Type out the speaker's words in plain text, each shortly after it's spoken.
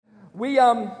We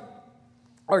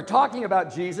are talking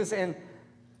about Jesus, and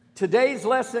today's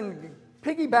lesson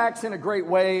piggybacks in a great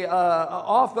way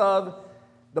off of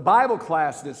the Bible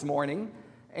class this morning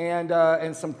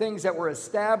and some things that were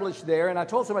established there. And I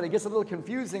told somebody it gets a little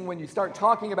confusing when you start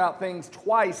talking about things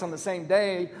twice on the same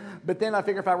day, but then I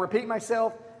figure if I repeat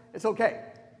myself, it's okay.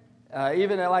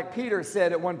 Even like Peter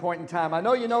said at one point in time, I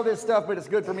know you know this stuff, but it's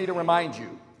good for me to remind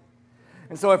you.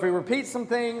 And so if we repeat some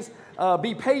things,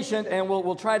 be patient, and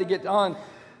we'll try to get on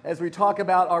as we talk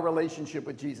about our relationship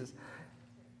with Jesus.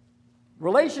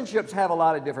 Relationships have a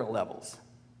lot of different levels,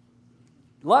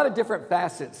 a lot of different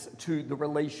facets to the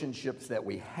relationships that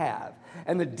we have.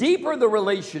 And the deeper the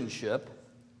relationship,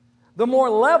 the more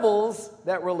levels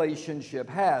that relationship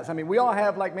has. I mean, we all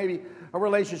have like maybe a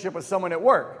relationship with someone at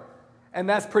work, and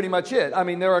that's pretty much it. I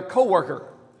mean, they're a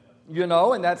coworker, you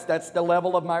know, and that's the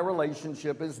level of my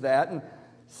relationship is that. And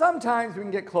sometimes we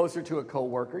can get closer to a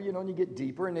coworker, you know, and you get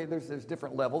deeper, and there's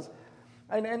different levels.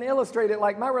 And illustrate it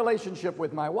like my relationship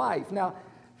with my wife. Now,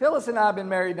 Phyllis and I have been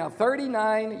married now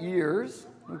 39 years,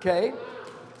 okay?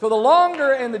 So the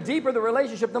longer and the deeper the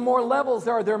relationship, the more levels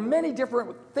there are. There are many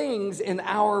different things in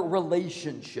our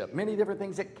relationship, many different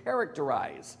things that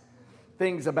characterize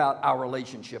things about our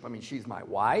relationship. I mean, she's my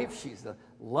wife. She's the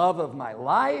love of my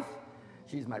life.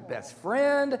 She's my best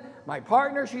friend, my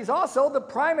partner. She's also the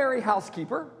primary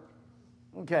housekeeper,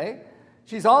 okay?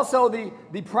 She's also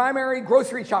the primary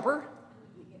grocery shopper,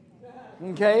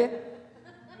 okay?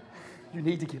 You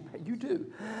need to get that. You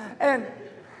do. And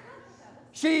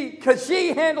because she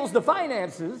handles the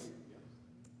finances,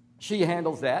 she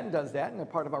handles that and does that, and a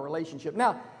part of our relationship.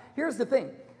 Now, here's the thing.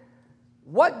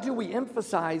 What do we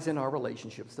emphasize in our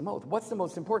relationships the most? What's the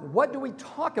most important? What do we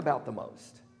talk about the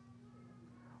most?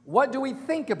 What do we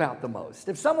think about the most?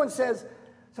 If someone says,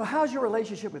 so how's your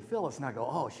relationship with Phyllis? And I go,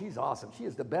 oh, she's awesome. She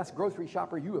is the best grocery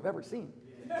shopper you have ever seen.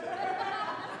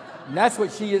 And that's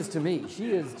what she is to me.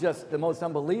 She is just the most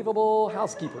unbelievable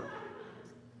housekeeper.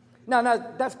 Now,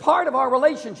 that's part of our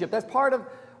relationship. That's part of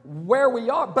where we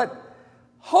are. But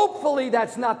hopefully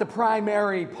that's not the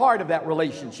primary part of that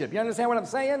relationship. You understand what I'm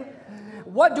saying?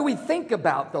 What do we think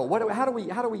about, though? How do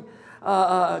we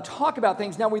talk about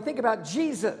things? Now, we think about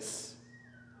Jesus.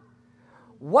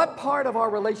 What part of our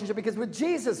relationship? Because with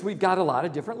Jesus, we've got a lot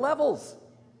of different levels.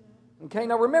 Okay,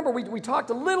 now remember, we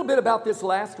talked a little bit about this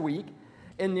last week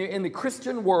in the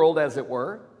Christian world, as it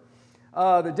were.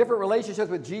 The different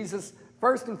relationships with Jesus.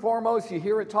 First and foremost, you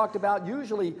hear it talked about.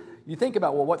 Usually, you think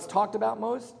about, well, what's talked about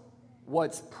most?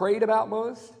 What's prayed about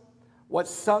most?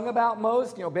 What's sung about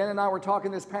most? You know, Ben and I were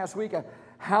talking this past week.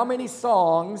 How many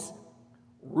songs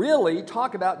really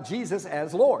talk about Jesus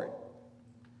as Lord?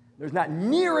 There's not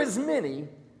near as many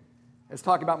as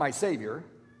talk about my Savior,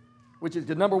 which is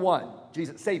the number one,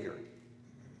 Jesus, Savior.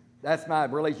 That's my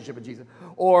relationship with Jesus.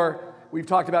 Or we've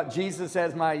talked about Jesus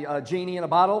as my genie in a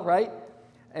bottle, right?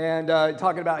 And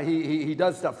talking about he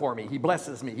does stuff for me. He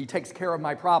blesses me. He takes care of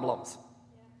my problems.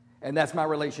 And that's my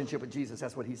relationship with Jesus.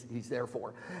 That's what he's there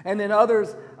for. And then others,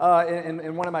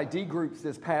 in one of my D groups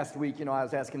this past week, you know, I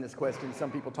was asking this question.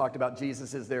 Some people talked about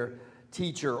Jesus as their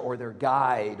teacher or their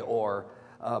guide or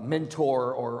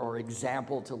mentor or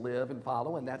example to live and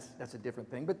follow, and that's a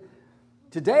different thing. But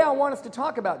today I want us to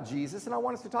talk about Jesus, and I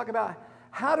want us to talk about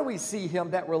how do we see him,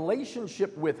 that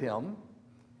relationship with him,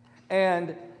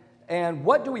 and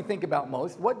what do we think about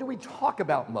most? What do we talk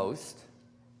about most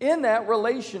in that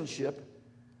relationship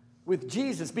with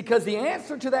Jesus? Because the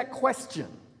answer to that question,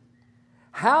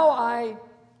 how I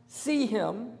see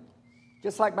him,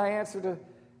 just like my answer to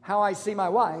how I see my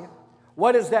wife,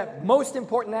 what is that most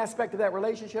important aspect of that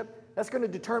relationship? That's going to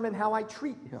determine how I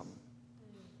treat him.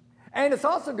 And it's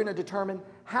also going to determine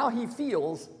how he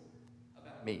feels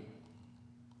about me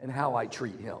and how I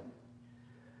treat him.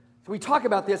 So we talk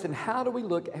about this, and how do we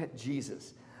look at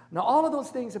Jesus? Now, all of those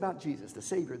things about Jesus, the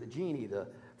Savior, the genie, the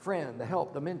friend, the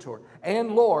help, the mentor,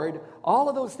 and Lord, all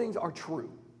of those things are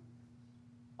true.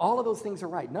 All of those things are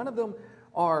right. None of them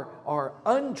are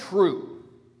untrue.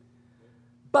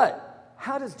 But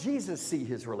how does Jesus see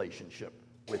his relationship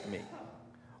with me?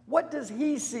 What does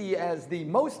he see as the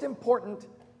most important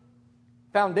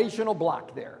foundational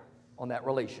block there on that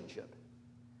relationship?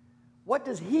 What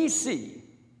does he see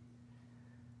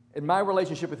in my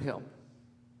relationship with him?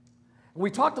 We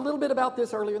talked a little bit about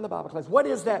this earlier in the Bible class. What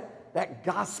is that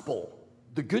gospel,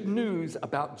 the good news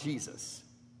about Jesus?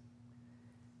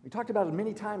 We talked about it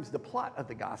many times, the plot of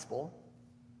the gospel.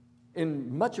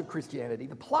 In much of Christianity,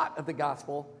 the plot of the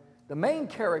gospel, the main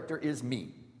character is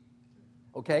me.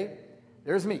 Okay?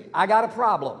 There's me. I got a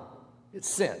problem. It's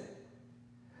sin.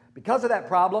 Because of that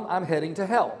problem, I'm heading to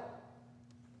hell.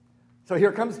 So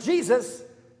here comes Jesus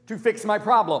to fix my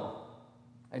problem.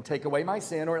 and take away my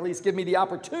sin, or at least give me the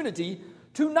opportunity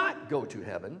to not go to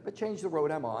heaven, but change the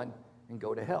road I'm on and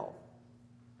go to hell.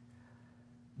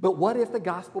 But what if the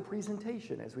gospel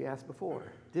presentation, as we asked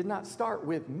before, did not start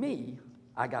with me,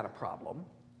 I got a problem,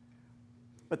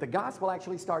 but the gospel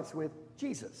actually starts with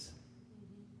Jesus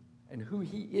and who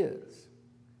he is.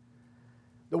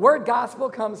 The word gospel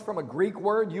comes from a Greek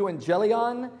word,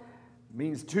 euangelion,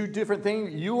 means two different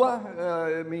things.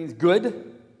 Eua means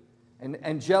good, and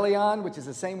angelion, which is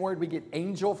the same word we get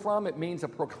angel from, it means a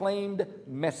proclaimed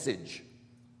message.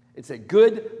 It's a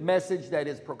good message that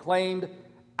is proclaimed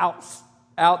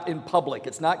out in public.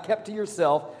 It's not kept to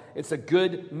yourself. It's a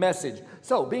good message.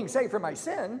 So, being saved from my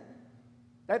sin,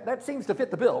 that seems to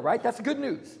fit the bill, right? That's good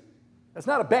news. That's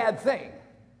not a bad thing.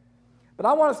 But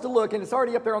I want us to look, and it's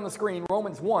already up there on the screen,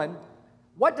 Romans 1.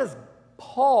 What does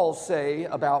Paul say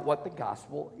about what the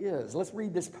gospel is? Let's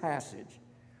read this passage.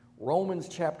 Romans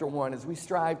chapter 1, as we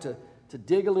strive to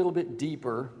dig a little bit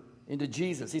deeper into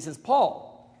Jesus. He says,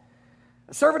 Paul,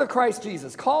 a servant of Christ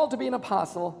Jesus, called to be an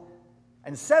apostle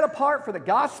and set apart for the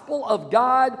gospel of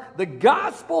God, the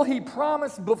gospel he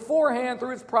promised beforehand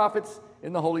through his prophets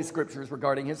in the Holy Scriptures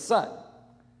regarding his Son,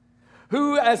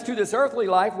 who, as to this earthly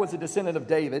life, was a descendant of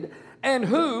David, and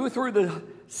who, through the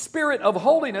Spirit of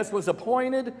holiness, was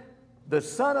appointed the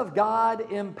Son of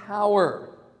God in power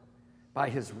by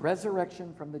his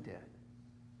resurrection from the dead,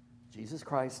 Jesus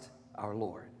Christ our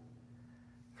Lord.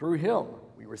 Through him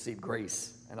we receive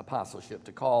grace and apostleship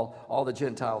to call all the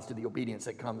Gentiles to the obedience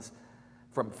that comes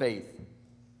from faith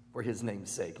for his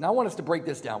name's sake. Now I want us to break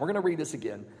this down. We're going to read this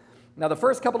again. Now the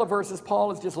first couple of verses,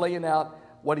 Paul is just laying out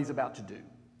what he's about to do.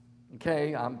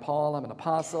 Okay, I'm Paul, I'm an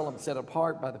apostle, I'm set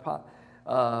apart by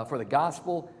for the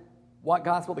gospel. What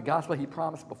gospel? The gospel he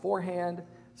promised beforehand.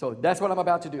 So that's what I'm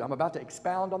about to do. I'm about to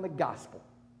expound on the gospel.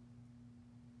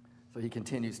 So he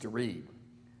continues to read.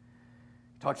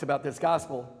 He talks about this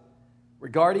gospel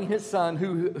regarding his Son,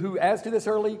 who as to this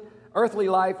earthly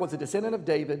life was a descendant of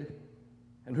David,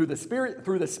 and who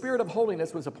through the Spirit of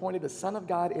holiness was appointed the Son of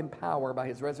God in power by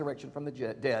his resurrection from the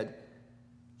dead,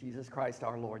 Jesus Christ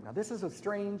our Lord. Now this is a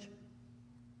strange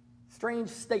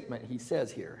statement he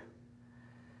says here.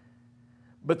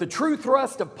 But the true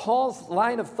thrust of Paul's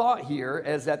line of thought here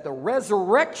is that the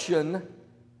resurrection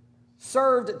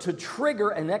served to trigger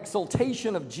an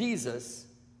exaltation of Jesus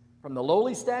from the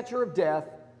lowly stature of death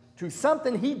to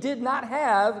something he did not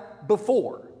have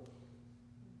before.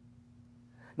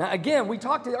 Now again, we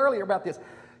talked earlier about this.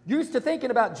 Used to thinking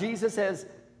about Jesus as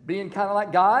being kind of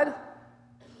like God,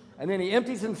 and then he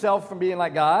empties himself from being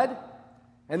like God,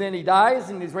 and then he dies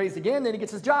and he's raised again, then he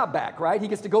gets his job back, right? He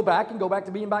gets to go back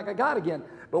to being back like God again.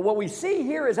 But what we see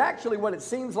here is actually what it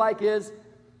seems like is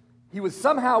he was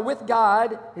somehow with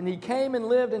God, and he came and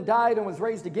lived and died and was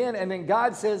raised again, and then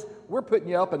God says, we're putting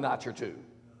you up a notch or two.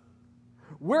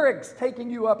 We're taking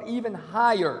you up even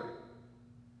higher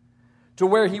to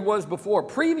where he was before.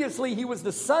 Previously, he was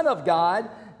the Son of God.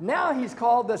 Now he's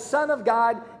called the Son of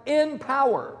God in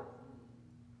power.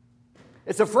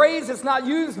 It's a phrase that's not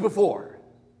used before.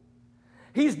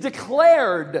 He's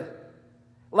declared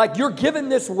like you're given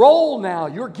this role now.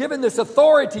 You're given this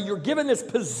authority. You're given this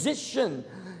position.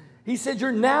 He said,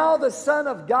 you're now the Son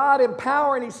of God in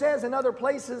power. And he says in other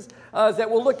places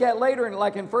that we'll look at later,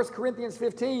 like in 1 Corinthians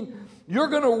 15, you're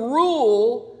going to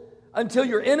rule until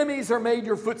your enemies are made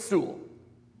your footstool.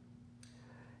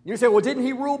 You say, well, didn't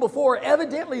he rule before?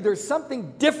 Evidently, there's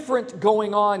something different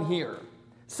going on here.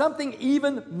 Something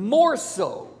even more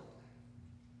so.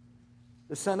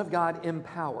 The Son of God in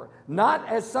power. Not,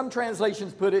 as some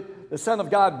translations put it, the Son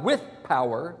of God with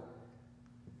power,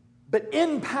 but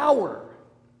in power.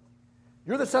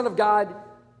 You're the Son of God,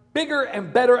 bigger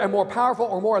and better and more powerful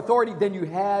or more authority than you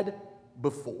had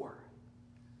before.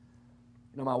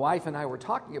 You know, my wife and I were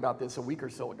talking about this a week or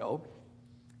so ago,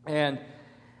 and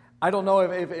I don't know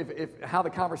if how the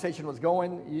conversation was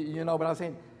going, you know, but I was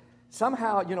saying,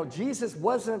 somehow, you know, Jesus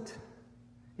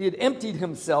he had emptied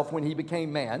himself when he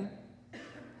became man. I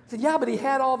said, yeah, but he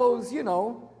had all those, you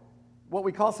know, what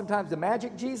we call sometimes the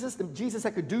magic Jesus, the Jesus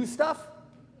that could do stuff,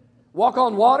 walk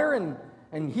on water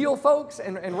and heal folks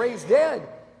and raise dead.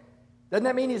 Doesn't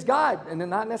that mean he's God? And then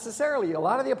not necessarily. A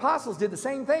lot of the apostles did the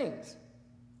same things.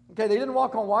 Okay, they didn't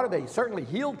walk on water. They certainly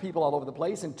healed people all over the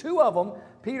place. And two of them,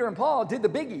 Peter and Paul, did the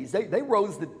biggies. They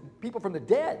rose the people from the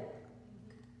dead.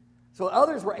 So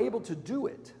others were able to do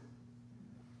it.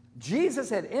 Jesus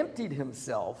had emptied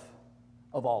himself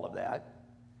of all of that.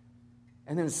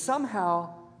 And then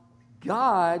somehow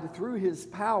God, through his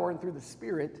power and through the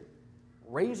Spirit,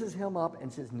 raises him up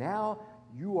and says, now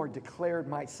you are declared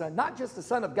my son. Not just the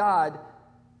Son of God,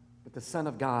 but the Son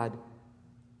of God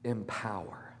in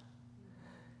power.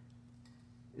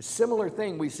 A similar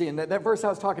thing we see in that verse I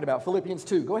was talking about, Philippians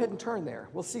 2. Go ahead and turn there.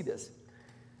 We'll see this.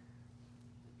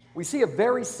 We see a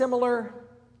very similar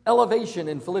elevation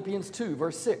in Philippians 2,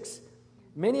 verse 6.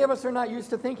 Many of us are not used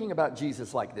to thinking about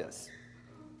Jesus like this.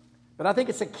 But I think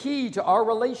it's a key to our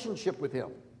relationship with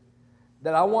him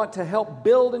that I want to help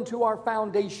build into our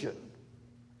foundation.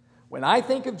 When I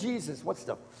think of Jesus, what's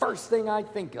the first thing I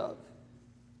think of?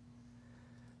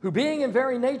 Who being in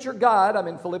very nature God, I'm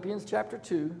in Philippians chapter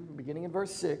 2, beginning in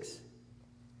verse 6,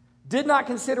 did not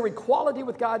consider equality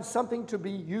with God something to be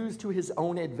used to his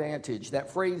own advantage.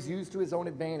 That phrase, used to his own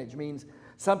advantage, means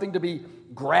something to be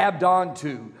grabbed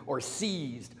onto or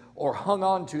seized or hung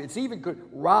onto. It's even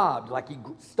robbed, like he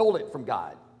stole it from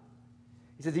God.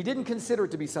 He says he didn't consider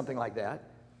it to be something like that.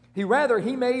 He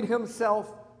made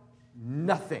himself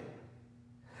nothing.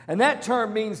 And that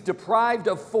term means deprived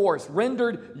of force,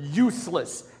 rendered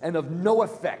useless, and of no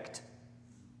effect.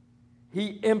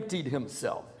 He emptied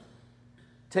himself,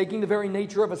 taking the very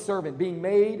nature of a servant, being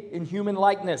made in human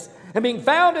likeness, and being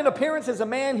found in appearance as a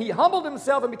man, he humbled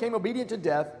himself and became obedient to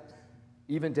death,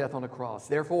 even death on a cross.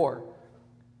 Therefore,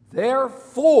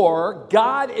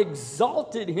 God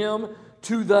exalted him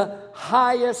to the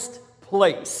highest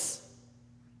place.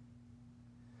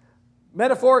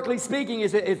 Metaphorically speaking,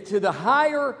 it's to the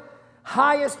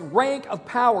highest rank of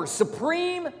power,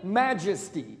 supreme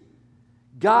majesty.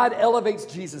 God elevates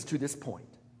Jesus to this point.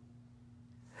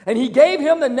 And he gave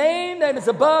him the name that is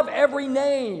above every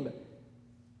name.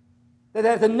 That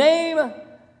at the name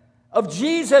of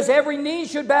Jesus, every knee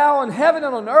should bow in heaven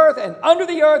and on earth and under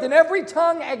the earth, and every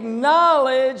tongue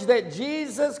acknowledge that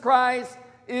Jesus Christ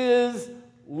is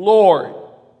Lord.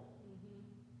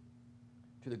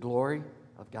 To the glory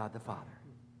of God the Father.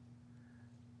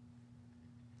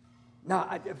 Now,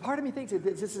 part of me thinks that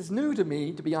this is new to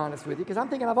me, to be honest with you, because I'm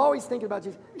thinking, I've always thinking about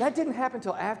Jesus. That didn't happen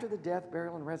until after the death,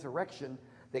 burial, and resurrection,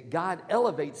 that God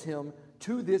elevates him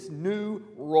to this new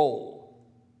role,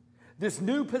 this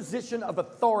new position of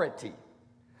authority.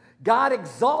 God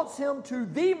exalts him to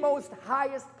the most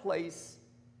highest place.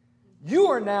 You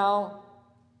are now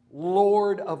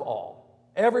Lord of all.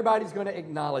 Everybody's going to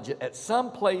acknowledge it at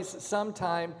some place,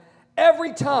 sometime.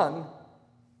 Every tongue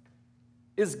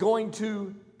is going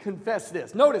to confess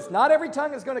this. Notice, not every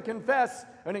tongue is going to confess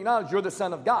and acknowledge you're the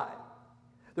Son of God.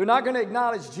 They're not going to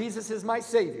acknowledge Jesus is my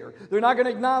Savior. They're not going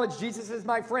to acknowledge Jesus is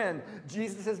my friend.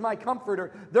 Jesus is my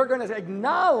comforter. They're going to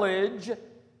acknowledge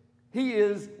he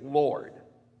is Lord,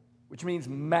 which means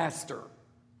master,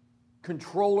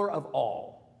 controller of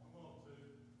all.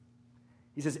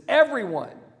 He says,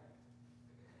 everyone.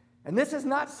 And this is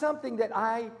not something that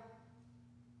I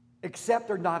accept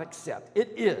or not accept.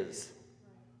 It is.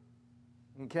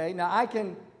 Okay? Now, I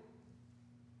can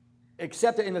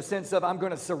accept it in the sense of I'm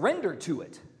going to surrender to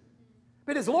it.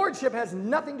 But his lordship has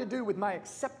nothing to do with my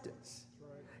acceptance.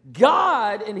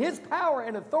 God, in his power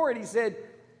and authority, said,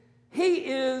 he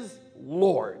is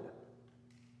Lord.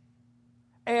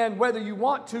 And whether you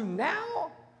want to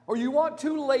now or you want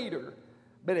to later,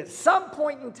 but at some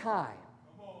point in time,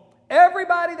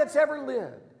 everybody that's ever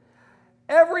lived,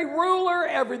 every ruler,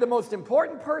 the most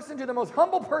important person to the most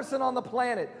humble person on the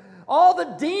planet, all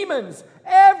the demons,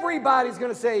 everybody's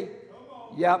going to say,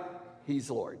 yep, he's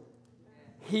Lord.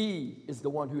 He is the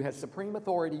one who has supreme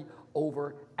authority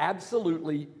over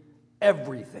absolutely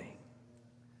everything.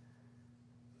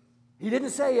 He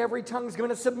didn't say every tongue's going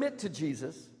to submit to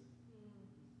Jesus.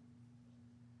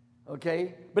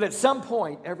 Okay? But at some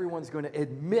point, everyone's going to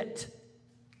admit,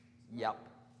 yep,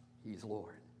 he's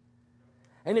Lord.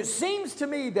 And it seems to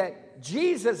me that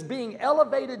Jesus being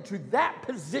elevated to that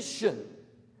position,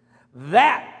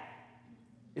 that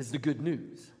is the good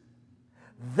news.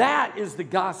 That is the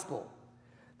gospel.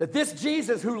 That this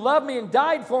Jesus who loved me and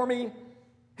died for me,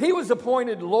 he was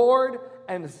appointed Lord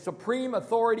and supreme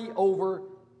authority over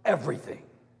everything.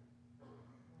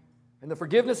 And the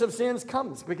forgiveness of sins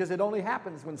comes because it only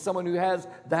happens when someone who has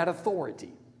that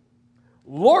authority.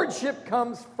 Lordship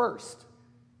comes first.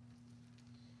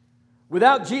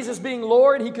 Without Jesus being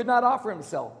Lord, he could not offer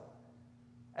himself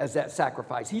as that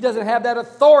sacrifice. He doesn't have that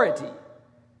authority.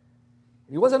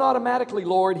 He wasn't automatically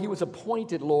Lord. He was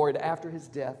appointed Lord after his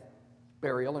death,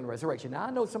 burial, and resurrection. Now,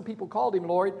 I know some people called him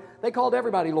Lord. They called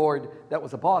everybody Lord that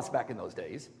was a boss back in those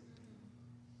days.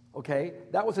 Okay?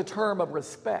 That was a term of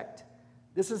respect.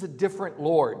 This is a different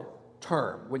Lord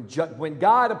term. When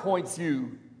God appoints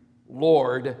you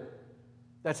Lord,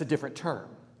 that's a different term.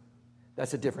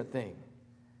 That's a different thing.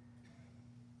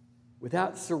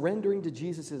 Without surrendering to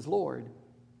Jesus as Lord,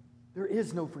 there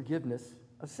is no forgiveness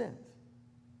of sins.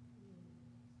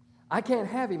 I can't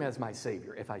have him as my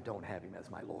Savior if I don't have him as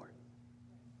my Lord.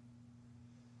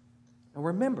 And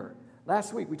remember,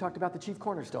 Last week we talked about the chief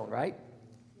cornerstone, right?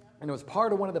 And it was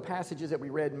part of one of the passages that we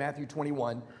read in Matthew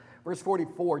 21, verse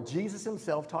 44. Jesus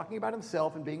himself, talking about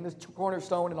himself and being the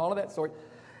cornerstone and all of that sort.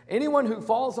 Anyone who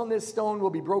falls on this stone will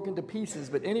be broken to pieces,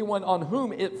 but anyone on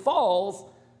whom it falls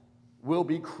will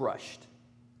be crushed.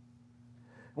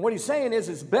 And what he's saying is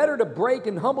it's better to break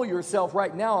and humble yourself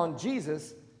right now on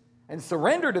Jesus and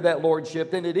surrender to that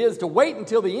lordship than it is to wait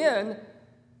until the end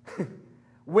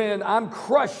when I'm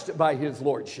crushed by his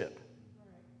lordship.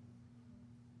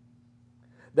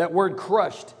 That word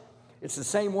crushed, it's the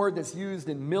same word that's used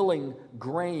in milling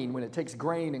grain, when it takes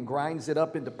grain and grinds it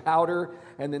up into powder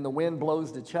and then the wind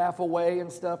blows the chaff away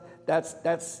and stuff. That's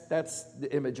the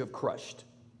image of crushed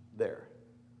there.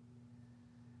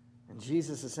 And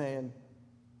Jesus is saying,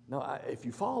 no, if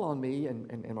you fall on me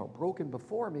and are broken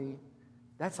before me,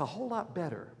 that's a whole lot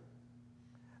better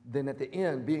than at the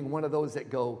end being one of those that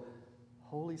go,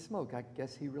 holy smoke, I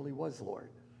guess he really was Lord.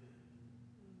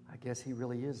 I guess he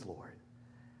really is Lord.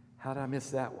 How did I miss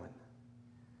that one?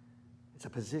 It's a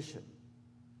position.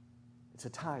 It's a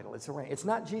title. It's a rank. It's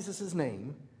not Jesus'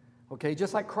 name, okay?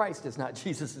 Just like Christ is not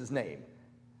Jesus' name.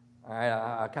 All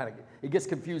right, I kind of, it gets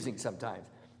confusing sometimes.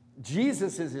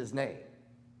 Jesus is his name,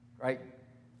 right?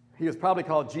 He was probably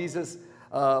called Jesus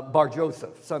Bar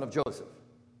Joseph, son of Joseph.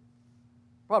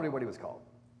 Probably what he was called.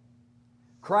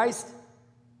 Christ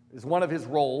is one of his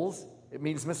roles. It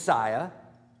means Messiah.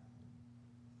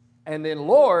 And then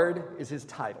Lord is his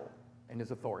title and his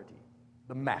authority,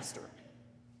 the master.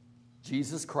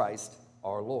 Jesus Christ,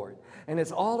 our Lord. And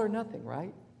it's all or nothing,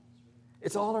 right?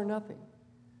 It's all or nothing.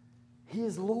 He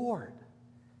is Lord.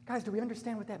 Guys, do we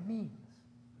understand what that means?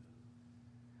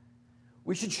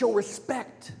 We should show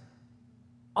respect,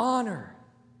 honor,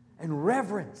 and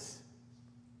reverence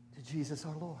to Jesus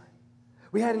our Lord.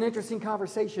 We had an interesting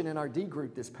conversation in our D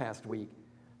group this past week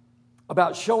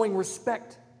about showing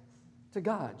respect to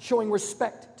God, showing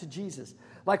respect to Jesus.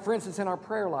 Like, for instance, in our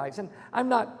prayer lives. And I'm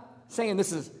not saying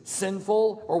this is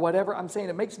sinful or whatever. I'm saying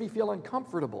it makes me feel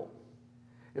uncomfortable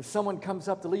if someone comes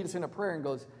up to lead us in a prayer and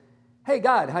goes, hey,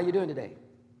 God, how you doing today?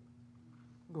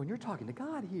 I'm going, you're talking to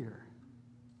God here.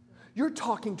 You're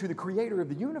talking to the creator of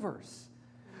the universe.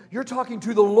 You're talking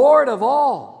to the Lord of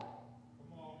all.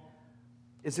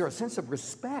 Is there a sense of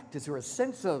respect? Is there a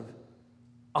sense of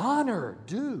honor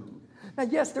due? Now,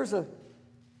 yes, there's an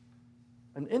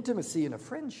intimacy and a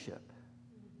friendship.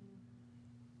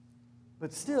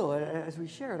 But still, as we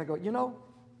share it, I go, you know,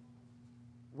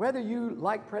 whether you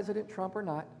like President Trump or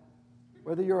not,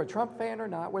 whether you're a Trump fan or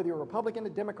not, whether you're a Republican, a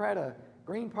Democrat, a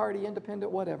Green Party,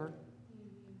 independent, whatever,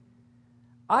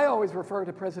 I always refer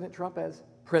to President Trump as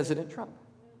President Trump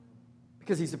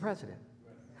because he's the president.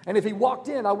 And if he walked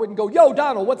in, I wouldn't go, yo,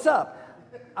 Donald, what's up?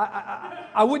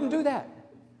 I wouldn't do that.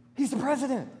 He's the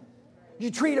president. You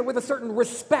treat it with a certain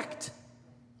respect.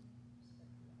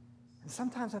 And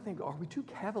sometimes I think, are we too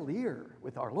cavalier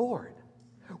with our Lord?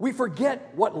 We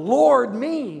forget what Lord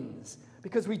means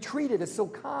because we treat it as so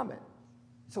common,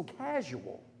 so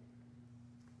casual.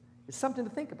 It's something to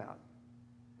think about.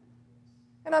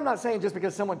 And I'm not saying just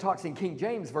because someone talks in King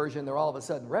James Version, they're all of a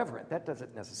sudden reverent. That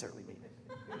doesn't necessarily mean it.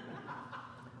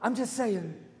 I'm just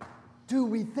saying, do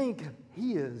we think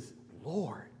he is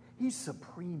Lord? He's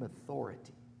supreme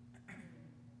authority.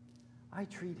 I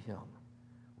treat him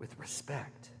with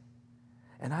respect.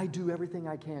 And I do everything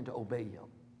I can to obey him.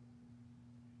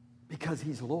 Because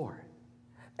he's Lord.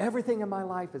 Everything in my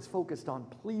life is focused on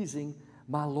pleasing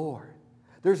my Lord.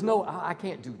 There's no, I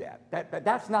can't do that.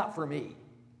 That's not for me.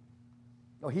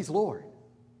 No, he's Lord.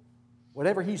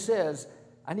 Whatever he says,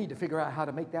 I need to figure out how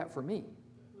to make that for me.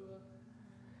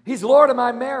 He's Lord of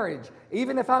my marriage.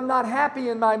 Even if I'm not happy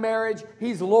in my marriage,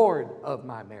 he's Lord of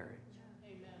my marriage.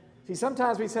 Amen. See,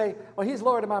 sometimes we say, well, he's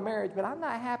Lord of my marriage, but I'm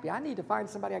not happy. I need to find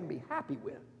somebody I can be happy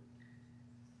with.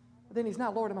 But then he's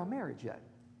not Lord of my marriage yet.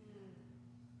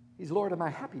 He's Lord of my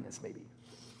happiness, maybe.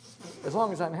 As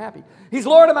long as I'm happy. He's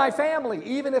Lord of my family,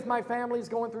 even if my family is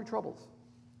going through troubles.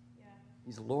 Yeah.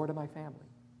 He's Lord of my family.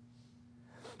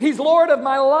 He's Lord of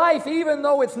my life, even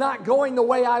though it's not going the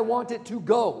way I want it to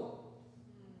go.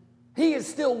 He is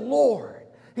still Lord.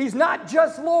 He's not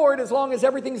just Lord as long as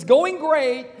everything's going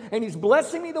great and he's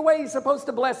blessing me the way he's supposed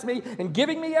to bless me and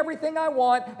giving me everything I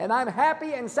want and I'm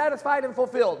happy and satisfied and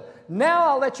fulfilled.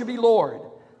 Now I'll let you be Lord.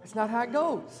 That's not how it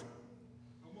goes.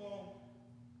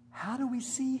 How do we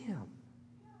see him?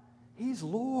 He's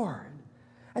Lord.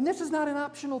 And this is not an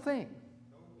optional thing.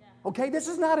 Okay, this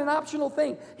is not an optional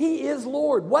thing. He is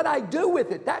Lord. What I do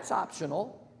with it, that's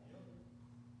optional.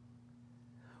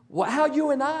 How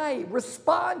you and I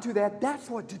respond to that, that's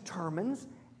what determines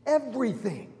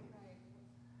everything.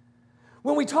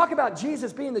 When we talk about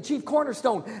Jesus being the chief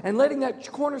cornerstone and letting that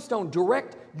cornerstone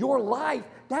direct your life,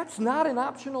 that's not an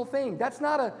optional thing. That's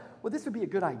not well, this would be a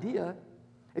good idea.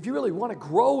 If you really want to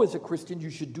grow as a Christian,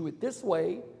 you should do it this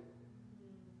way.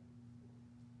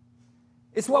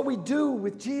 It's what we do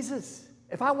with Jesus.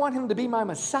 If I want him to be my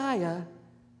Messiah,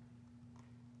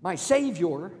 my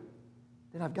Savior,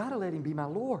 then I've got to let him be my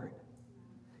Lord.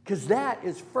 Because that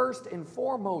is first and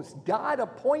foremost. God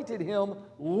appointed him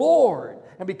Lord.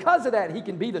 And because of that, he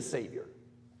can be the Savior.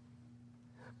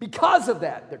 Because of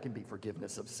that, there can be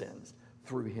forgiveness of sins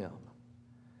through him.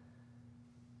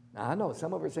 Now, I know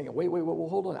some of us are saying, wait,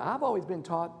 hold on. I've always been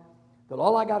taught that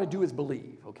all I got to do is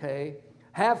believe, okay?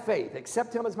 Have faith,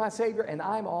 accept him as my Savior, and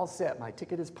I'm all set. My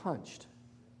ticket is punched.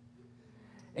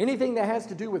 Anything that has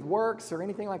to do with works or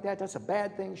anything like that, that's a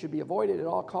bad thing, should be avoided at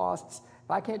all costs.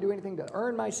 If I can't do anything to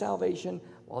earn my salvation,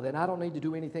 well, then I don't need to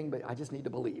do anything, but I just need to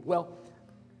believe. Well,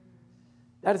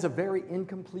 that is a very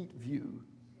incomplete view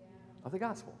of the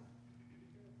gospel.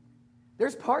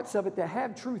 There's parts of it that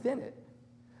have truth in it,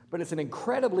 but it's an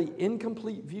incredibly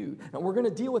incomplete view. And we're going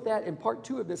to deal with that in part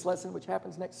 2 of this lesson, which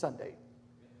happens next Sunday.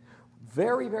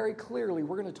 Very, very clearly,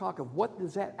 we're going to talk of what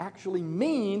does that actually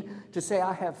mean to say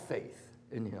I have faith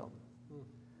in him.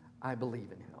 I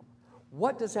believe in him.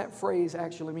 What does that phrase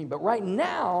actually mean? But right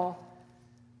now,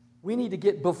 we need to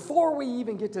get, before we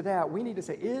even get to that, we need to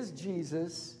say, is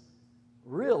Jesus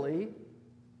really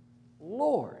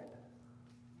Lord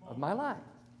of my life?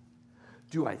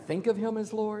 Do I think of him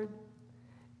as Lord?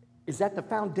 Is that the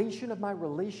foundation of my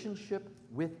relationship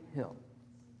with him?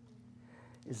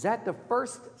 Is that the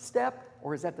first step,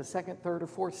 or is that the second, third, or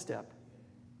fourth step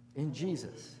in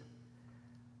Jesus?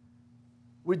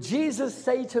 Would Jesus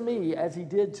say to me, as he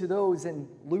did to those in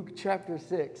Luke chapter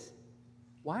 6,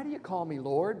 why do you call me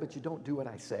Lord, but you don't do what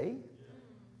I say?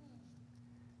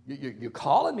 You're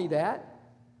calling me that.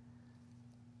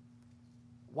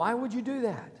 Why would you do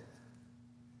that?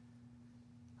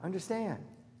 Understand,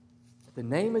 at the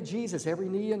name of Jesus, every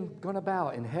knee is going to bow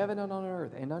in heaven and on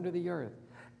earth and under the earth.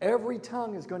 Every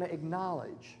tongue is going to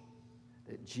acknowledge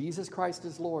that Jesus Christ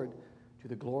is Lord to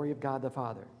the glory of God the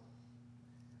Father.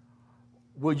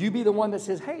 Will you be the one that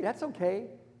says, hey, that's okay?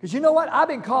 Because you know what? I've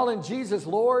been calling Jesus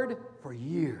Lord for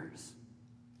years.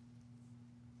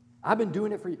 I've been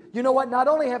doing it for years. You know what? Not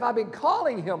only have I been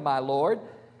calling him my Lord,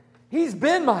 he's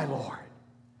been my Lord.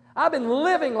 I've been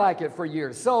living like it for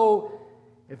years. So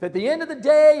if at the end of the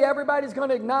day everybody's going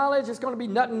to acknowledge, it's going to be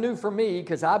nothing new for me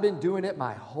because I've been doing it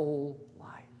my whole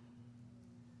life.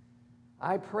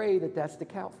 I pray that that's the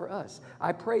count for us.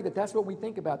 I pray that that's what we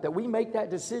think about, that we make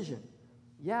that decision.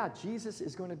 Yeah, Jesus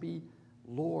is going to be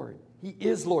Lord. He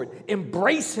is Lord.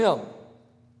 Embrace him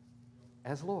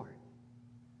as Lord.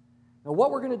 Now,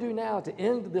 what we're going to do now to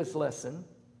end this lesson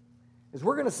is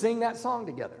we're going to sing that song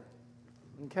together.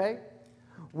 Okay?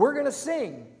 We're going to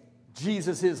sing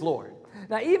Jesus is Lord.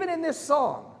 Now, even in this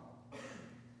song,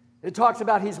 it talks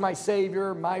about he's my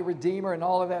Savior, my Redeemer, and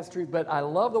all of that's true. But I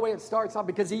love the way it starts out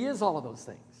because he is all of those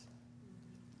things.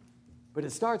 But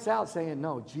it starts out saying,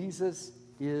 no, Jesus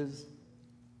is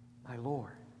my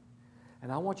Lord.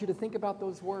 And I want you to think about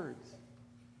those words.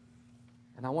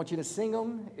 And I want you to sing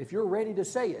them if you're ready to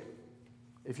say it.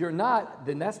 If you're not,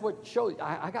 then that's what shows.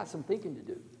 I got some thinking to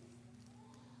do.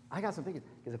 I got some thinking.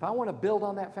 Because if I want to build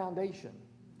on that foundation,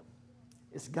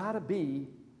 it's got to be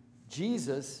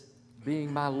Jesus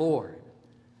being my Lord.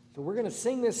 So we're going to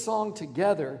sing this song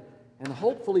together and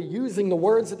hopefully using the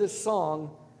words of this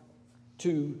song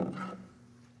to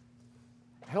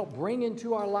help bring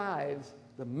into our lives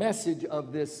the message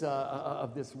of this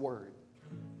word.